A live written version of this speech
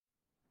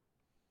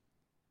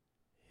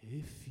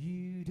If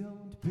you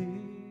don't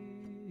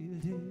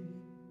build it,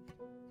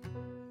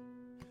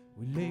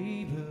 we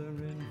labor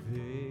in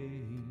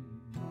vain.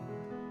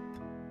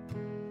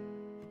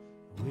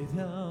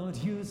 Without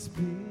your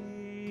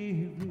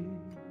spirit,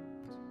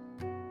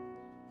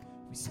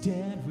 we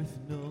stand with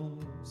no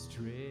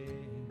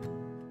strength.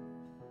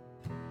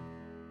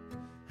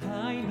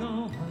 I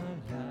know our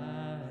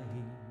life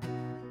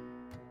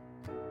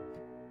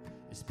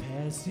is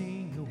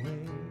passing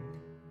away,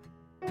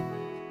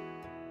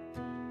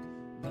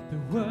 but the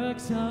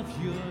works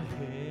of your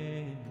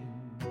hand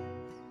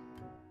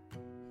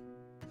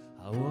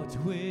are what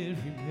will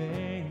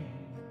remain.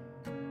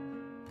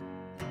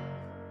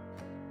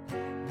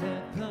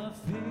 Let the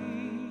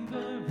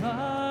favor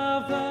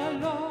of the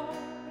Lord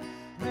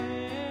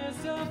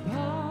rest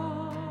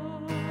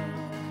upon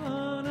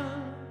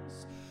us,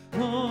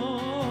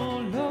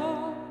 oh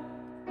Lord.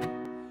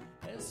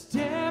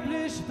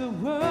 Establish the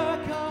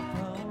work of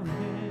our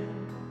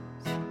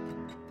hands,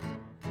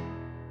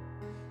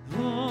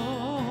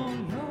 oh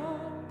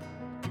Lord.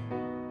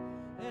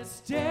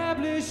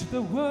 Establish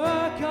the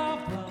work of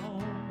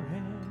our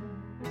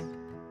hands.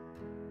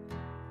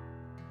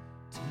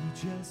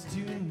 Teach us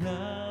to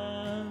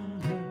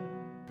number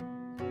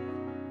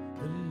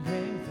the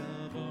length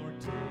of our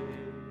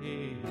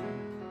days.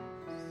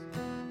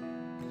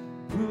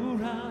 Pour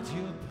out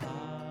your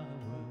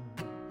power,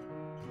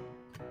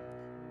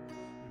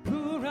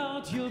 pour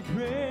out your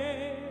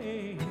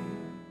grace.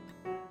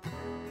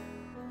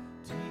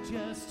 Teach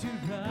us to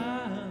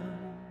run,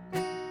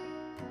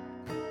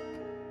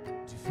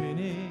 to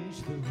finish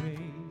the race.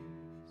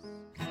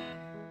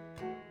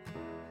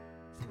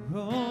 For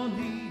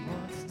only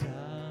what's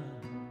done,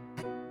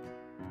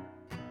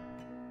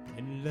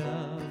 and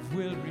love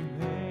will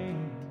remain.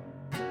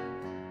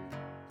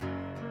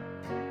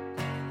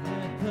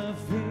 Let the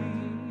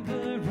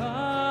favor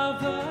of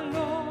the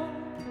Lord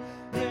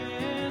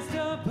rest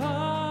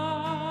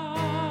upon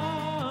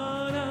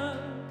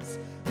us,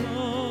 oh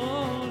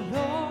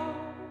Lord.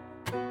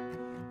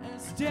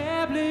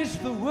 Establish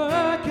the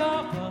work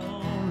of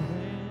our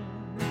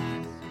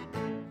hands,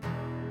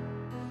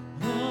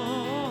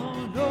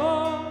 oh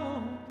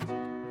Lord.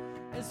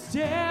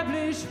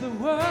 Establish the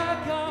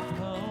work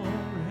of our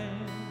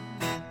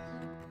hands,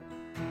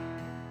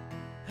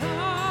 oh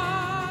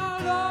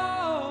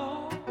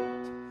Lord.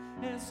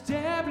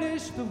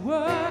 Establish the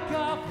work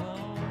of our